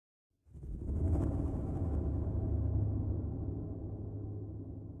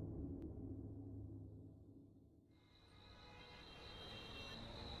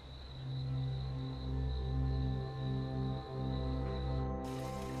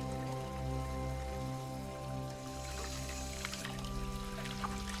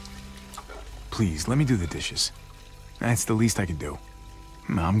please, let me do the dishes. That's the least I can do.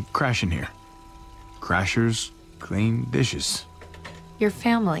 I'm crashing here. Crashers clean dishes. Your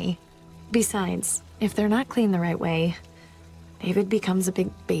family. Besides, if they're not clean the right way, David becomes a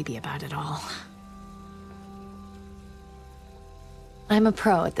big baby about it all. I'm a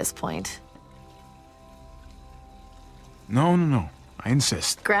pro at this point. No. I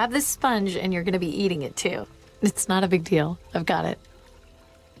insist. Grab this sponge and you're gonna be eating it too. It's not a big deal. I've got it.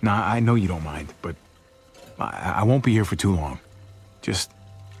 Nah, I know you don't mind, but I won't be here for too long. Just,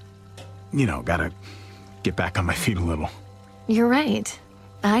 gotta get back on my feet a little. You're right.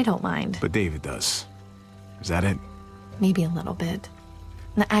 I don't mind. But David does. Is that it? Maybe a little bit.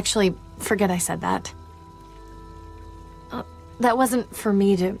 No, actually, forget I said that. That wasn't for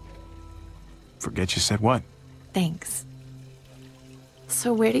me to... Forget you said what? Thanks.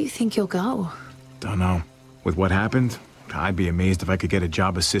 So where do you think you'll go? Don't know. With what happened, I'd be amazed if I could get a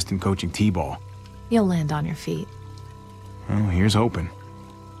job assistant coaching T-ball. You'll land on your feet. Well, here's hoping.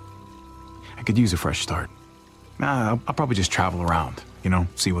 I could use a fresh start. I'll probably just travel around,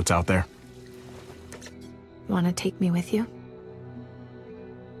 see what's out there. Want to take me with you?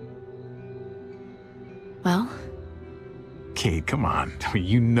 Well? Kate, come on.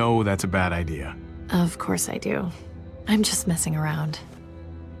 You know that's a bad idea. Of course I do. I'm just messing around.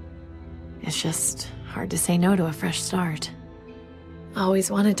 It's just hard to say no to a fresh start. Always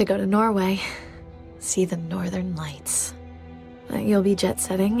wanted to go to Norway, see the northern lights. But you'll be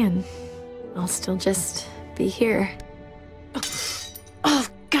jet-setting and I'll still just be here. Oh,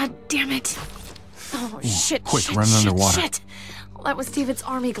 god damn it. Oh, shit, quick, shit, run shit, underwater. shit. That was David's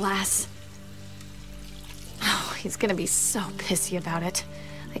army glass. Oh, he's gonna be so pissy about it.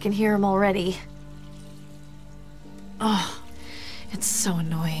 I can hear him already. Oh, it's so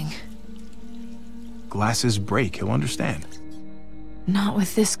annoying. Glasses break, he'll understand. Not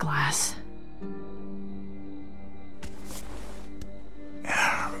with this glass.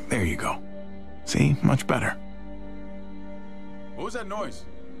 There you go. See? Much better. What was that noise?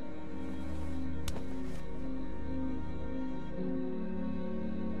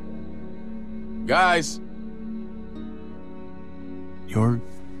 Guys! You're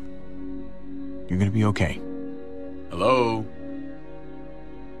gonna be okay. Hello?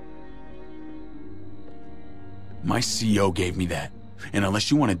 My CEO gave me that. And unless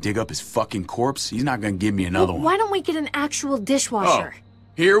you want to dig up his fucking corpse, he's not gonna give me another one. Why don't we get an actual dishwasher? Oh,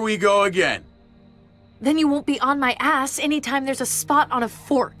 here we go again. Then you won't be on my ass anytime there's a spot on a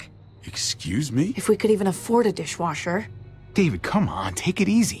fork. Excuse me? If we could even afford a dishwasher. David, come on, take it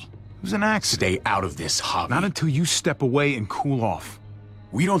easy. It was an accident. Stay out of this, Javi. Not until you step away and cool off.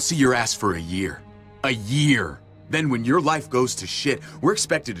 We don't see your ass for a year. A year. Then when your life goes to shit, we're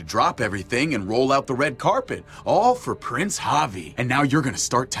expected to drop everything and roll out the red carpet. All for Prince Javi. And now you're gonna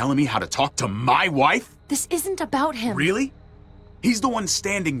start telling me how to talk to my wife? This isn't about him. Really? He's the one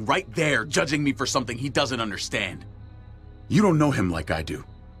standing right there, judging me for something he doesn't understand. You don't know him like I do.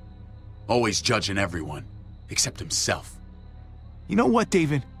 Always judging everyone, except himself. You know what,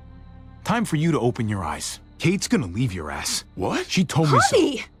 David? Time for you to open your eyes. Kate's gonna leave your ass. What? She told me so.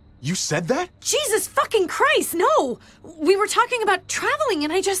 Javi! You said that? Jesus fucking Christ, no! We were talking about traveling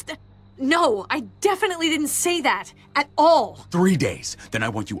and I just... No, I definitely didn't say that. At all. 3 days, then I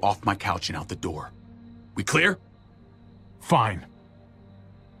want you off my couch and out the door. We clear? Fine.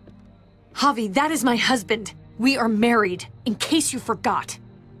 Javi, that is my husband. We are married, in case you forgot.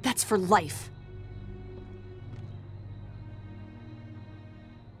 That's for life.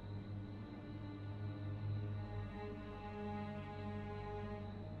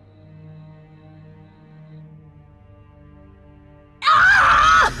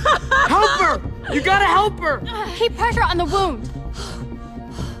 Help her! You gotta help her! Keep pressure on the wound.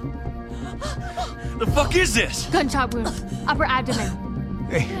 The fuck is this? Gunshot wound. Upper abdomen.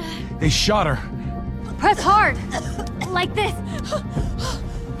 They shot her. Press hard. Like this.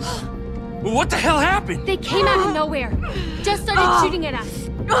 What the hell happened? They came out of nowhere. Just started shooting at us.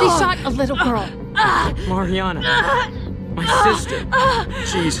 They shot a little girl. Mariana. My sister.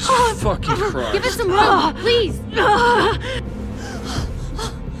 Jesus fucking Christ. Give us some room, please.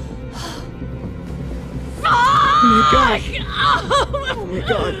 Oh my god. Oh my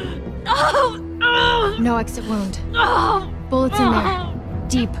god. No exit wound. Bullets in there.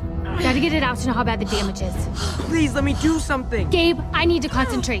 Deep. Gotta get it out to know how bad the damage is. Please let me do something. Gabe, I need to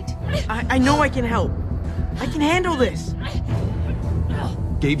concentrate. I know I can help. I can handle this.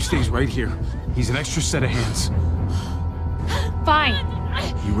 Gabe stays right here. He's an extra set of hands. Fine.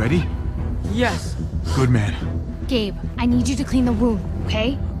 You ready? Yes. Good man. Gabe, I need you to clean the wound,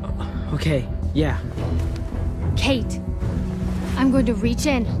 okay? Okay, yeah. Kate. I'm going to reach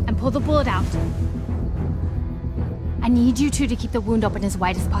in and pull the bullet out. I need you two to keep the wound open as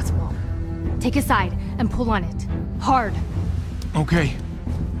wide as possible. Take a side and pull on it. Hard. Okay.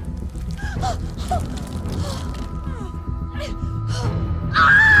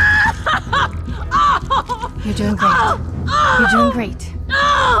 You're doing great. You're doing great.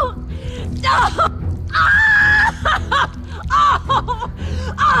 No! No!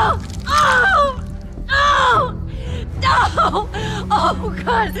 No! Oh,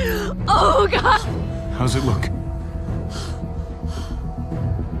 God! Oh, God! How's it look?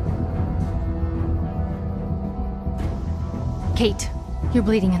 Kate, you're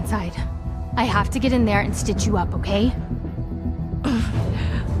bleeding inside. I have to get in there and stitch you up, okay?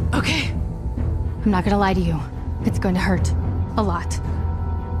 Okay. I'm not gonna lie to you. It's going to hurt. A lot.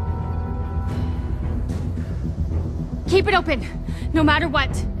 Keep it open, no matter what.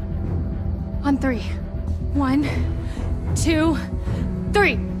 On 3. 1, 2,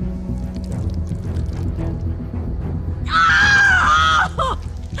 3. Oh!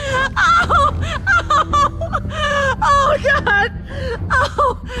 Oh! Oh, God!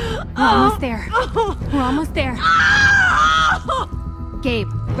 Oh! We're almost there. We're almost there. Oh! Gabe,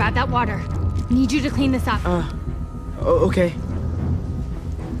 grab that water. Need you to clean this up. Okay.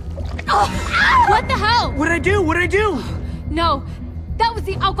 What the hell? What'd I do? What'd I do? No, that was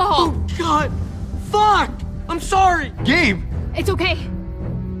the alcohol. Oh, God. Fuck! I'm sorry. Gabe! It's okay.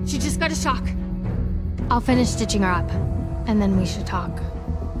 She just got a shock. I'll finish stitching her up, and then we should talk.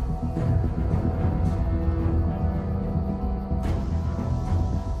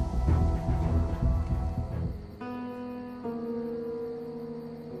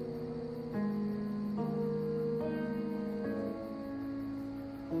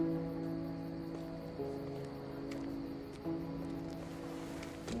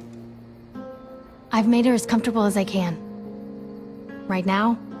 I've made her as comfortable as I can. Right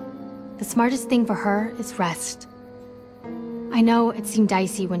now, the smartest thing for her is rest. I know it seemed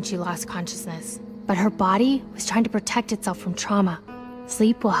dicey when she lost consciousness, but her body was trying to protect itself from trauma.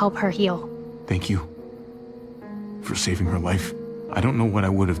 Sleep will help her heal. Thank you for saving her life. I don't know what I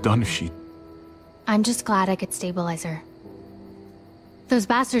would have done if she... I'm just glad I could stabilize her. Those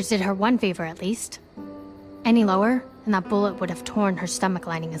bastards did her one favor at least. Any lower, and that bullet would have torn her stomach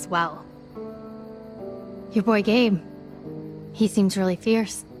lining as well. Your boy Gabe. He seems really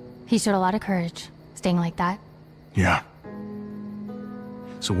fierce. He showed a lot of courage, staying like that. Yeah.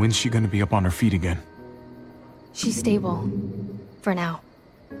 So when's she gonna be up on her feet again? She's stable. For now.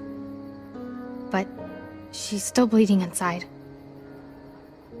 But she's still bleeding inside.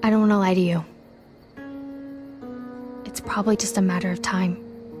 I don't want to lie to you. It's probably just a matter of time.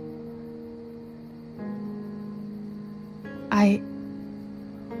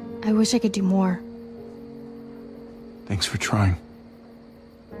 I wish I could do more. Thanks for trying.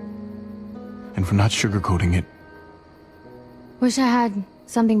 And for not sugarcoating it. Wish I had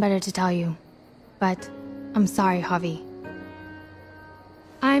something better to tell you. But I'm sorry, Javi.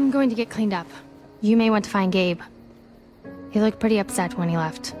 I'm going to get cleaned up. You may want to find Gabe. He looked pretty upset when he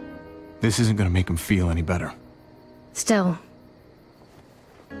left. This isn't gonna make him feel any better. Still.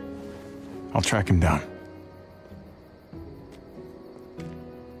 I'll track him down.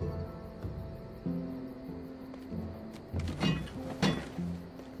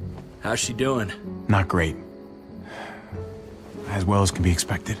 How's she doing? Not great. As well as can be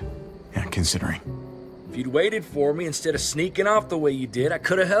expected. Yeah, considering. If you'd waited for me instead of sneaking off the way you did, I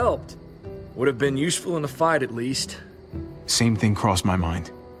could have helped. Would have been useful in the fight at least. Same thing crossed my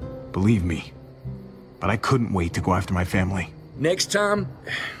mind. Believe me. But I couldn't wait to go after my family. Next time,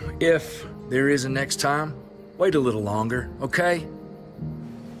 if there is a next time, wait a little longer, okay?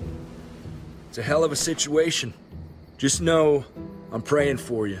 It's a hell of a situation. Just know I'm praying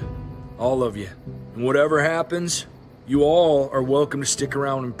for you. All of you. And whatever happens, you all are welcome to stick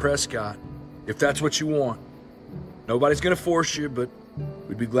around in Prescott, if that's what you want. Nobody's gonna force you, but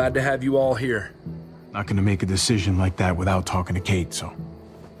we'd be glad to have you all here. Not gonna make a decision like that without talking to Kate, so...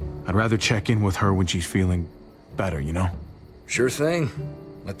 I'd rather check in with her when she's feeling better, you know? Sure thing.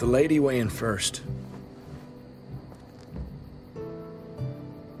 Let the lady weigh in first.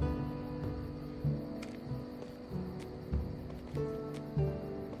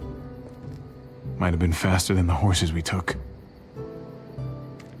 Might have been faster than the horses we took.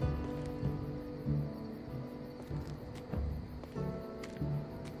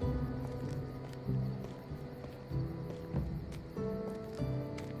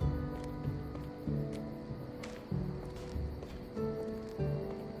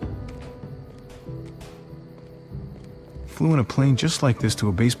 Flew in a plane just like this to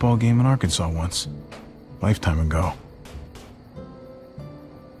a baseball game in Arkansas once. Lifetime ago.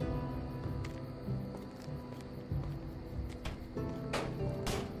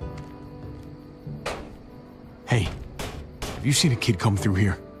 Have you seen a kid come through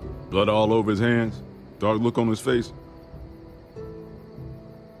here? Blood all over his hands, dark look on his face.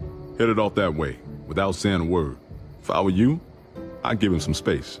 Headed off that way, without saying a word. If I were you, I'd give him some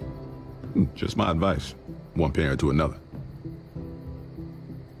space. Just my advice, one parent to another.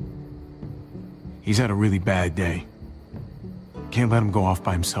 He's had a really bad day. Can't let him go off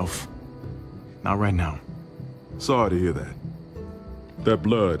by himself. Not right now. Sorry to hear that. That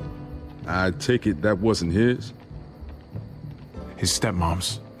blood, I take it that wasn't his? His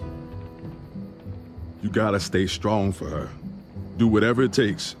stepmom's. You gotta stay strong for her. Do whatever it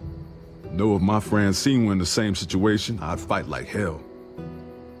takes. Know if my Francine were in the same situation, I'd fight like hell.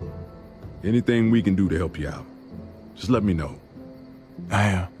 Anything we can do to help you out, just let me know.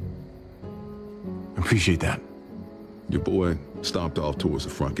 I appreciate that. Your boy stomped off towards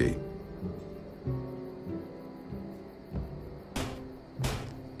the front gate.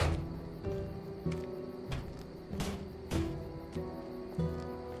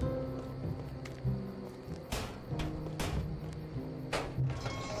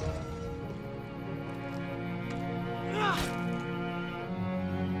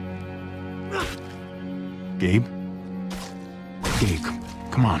 Gabe? Gabe,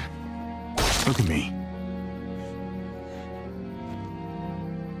 come on. Look at me.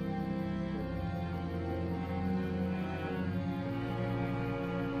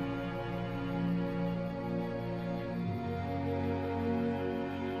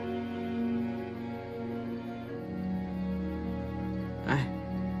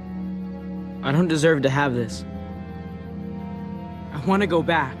 I don't deserve to have this. I want to go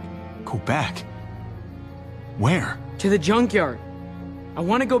back. Go back? Where? To the junkyard. I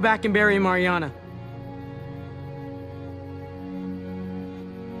want to go back and bury Mariana.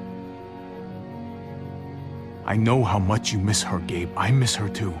 I know how much you miss her, Gabe. I miss her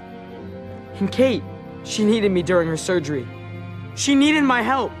too. And Kate, she needed me during her surgery. She needed my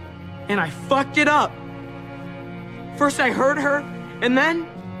help, and I fucked it up. First I hurt her, and then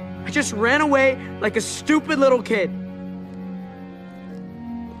I just ran away like a stupid little kid.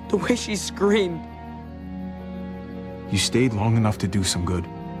 The way she screamed. You stayed long enough to do some good.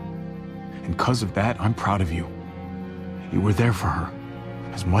 And because of that, I'm proud of you. You were there for her,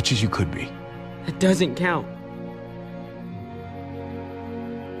 as much as you could be. That doesn't count.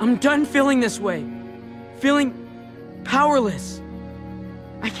 I'm done feeling this way. Feeling powerless.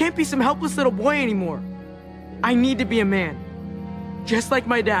 I can't be some helpless little boy anymore. I need to be a man. Just like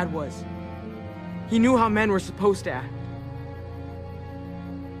my dad was. He knew how men were supposed to act.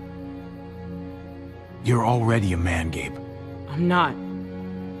 You're already a man, Gabe. I'm not.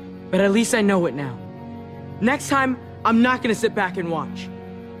 But at least I know it now. Next time, I'm not gonna sit back and watch.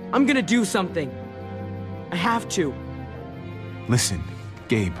 I'm gonna do something. I have to. Listen,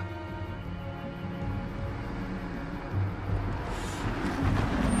 Gabe.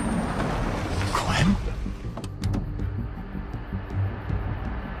 Clem?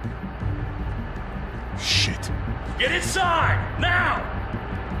 Shit. Get inside, now!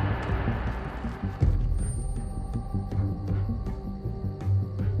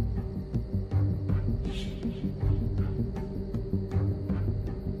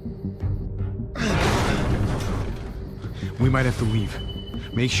 We might have to leave.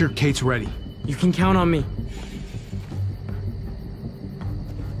 Make sure Kate's ready. You can count on me.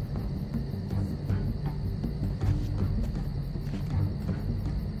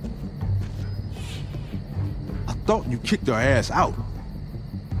 I thought you kicked her ass out.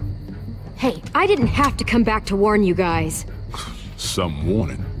 Hey, I didn't have to come back to warn you guys. Some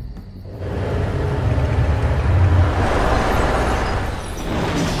warning.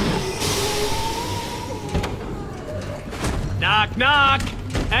 Knock, knock!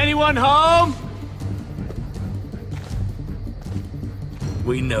 Anyone home?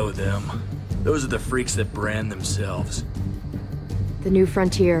 We know them. Those are the freaks that brand themselves. The new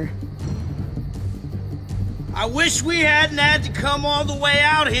frontier. I wish we hadn't had to come all the way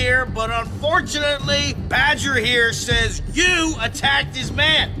out here, but unfortunately, Badger here says you attacked his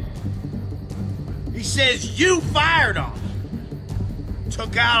man. He says you fired on him.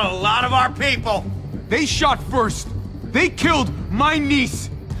 Took out a lot of our people. They shot first. They killed my niece.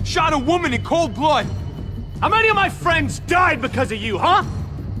 Shot a woman in cold blood. How many of my friends died because of you, huh?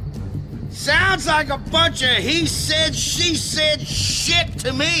 Sounds like a bunch of he said, she said shit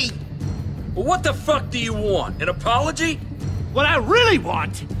to me. Well, what the fuck do you want? An apology? What I really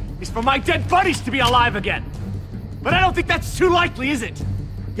want is for my dead buddies to be alive again. But I don't think that's too likely, is it?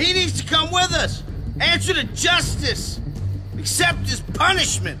 He needs to come with us. Answer to justice. Accept his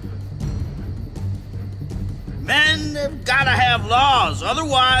punishment. Men have gotta have laws,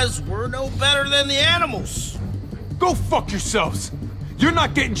 otherwise we're no better than the animals. Go fuck yourselves! You're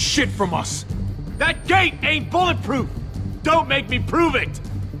not getting shit from us! That gate ain't bulletproof! Don't make me prove it!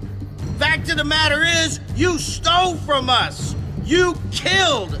 Fact of the matter is, you stole from us! You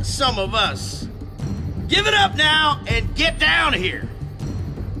killed some of us! Give it up now and get down here!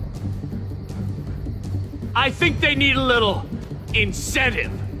 I think they need a little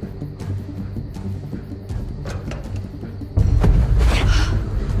incentive.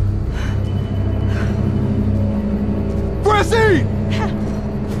 Francine!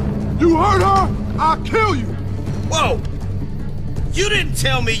 You hurt her? I'll kill you! Whoa! You didn't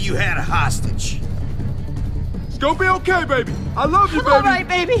tell me you had a hostage. It's gonna be okay, baby. I love you, baby. All right,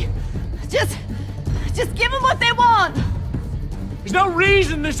 baby. Just give them what they want. There's no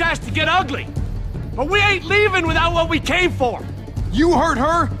reason this has to get ugly. But we ain't leaving without what we came for. You hurt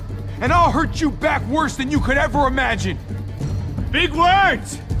her, and I'll hurt you back worse than you could ever imagine. Big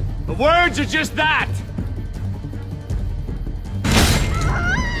words! The words are just that.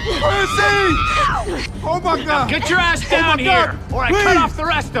 Francine! Oh my God! Now get your ass down here, or I cut off the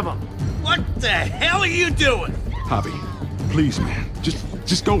rest of them. What the hell are you doing? Javi, please, man.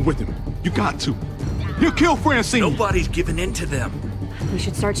 Just go with him. You got to. He'll kill Francine. Nobody's giving in to them. We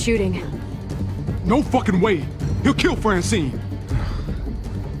should start shooting. No fucking way. He'll kill Francine.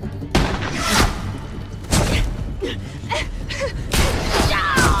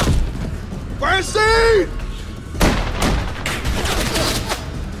 Francine!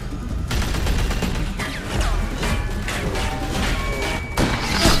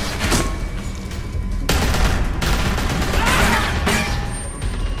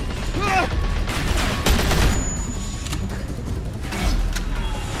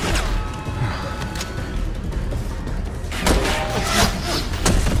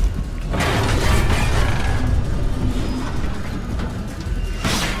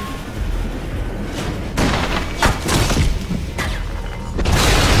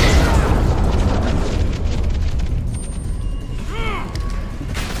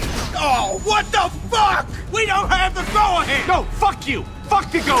 No, fuck you!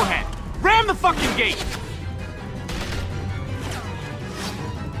 Fuck the go-ahead! Ram the fucking gate!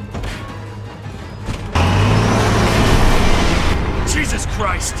 Jesus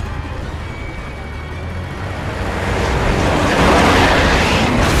Christ!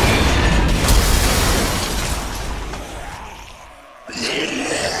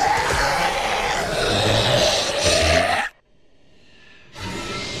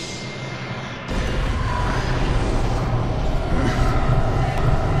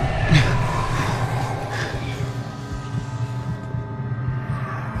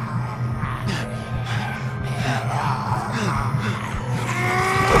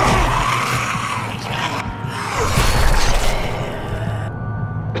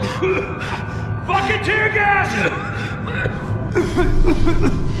 Fucking tear gas!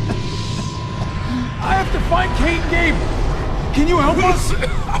 I have to find Kate and Gabe. Can you help us?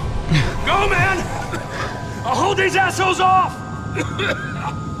 Go, man! I'll hold these assholes off!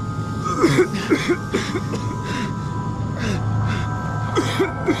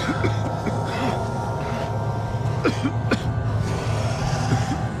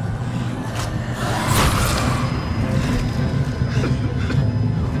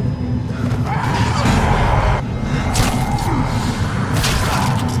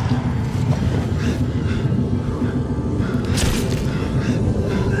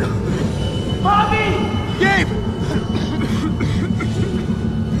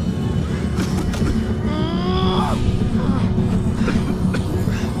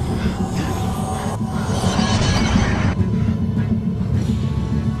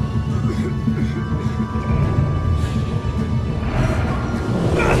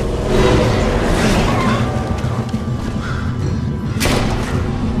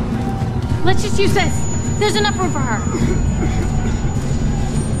 Let's just use this. There's enough room for her.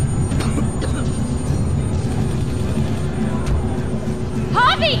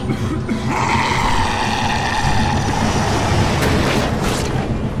 Javi!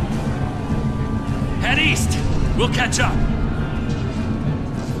 Head east. We'll catch up.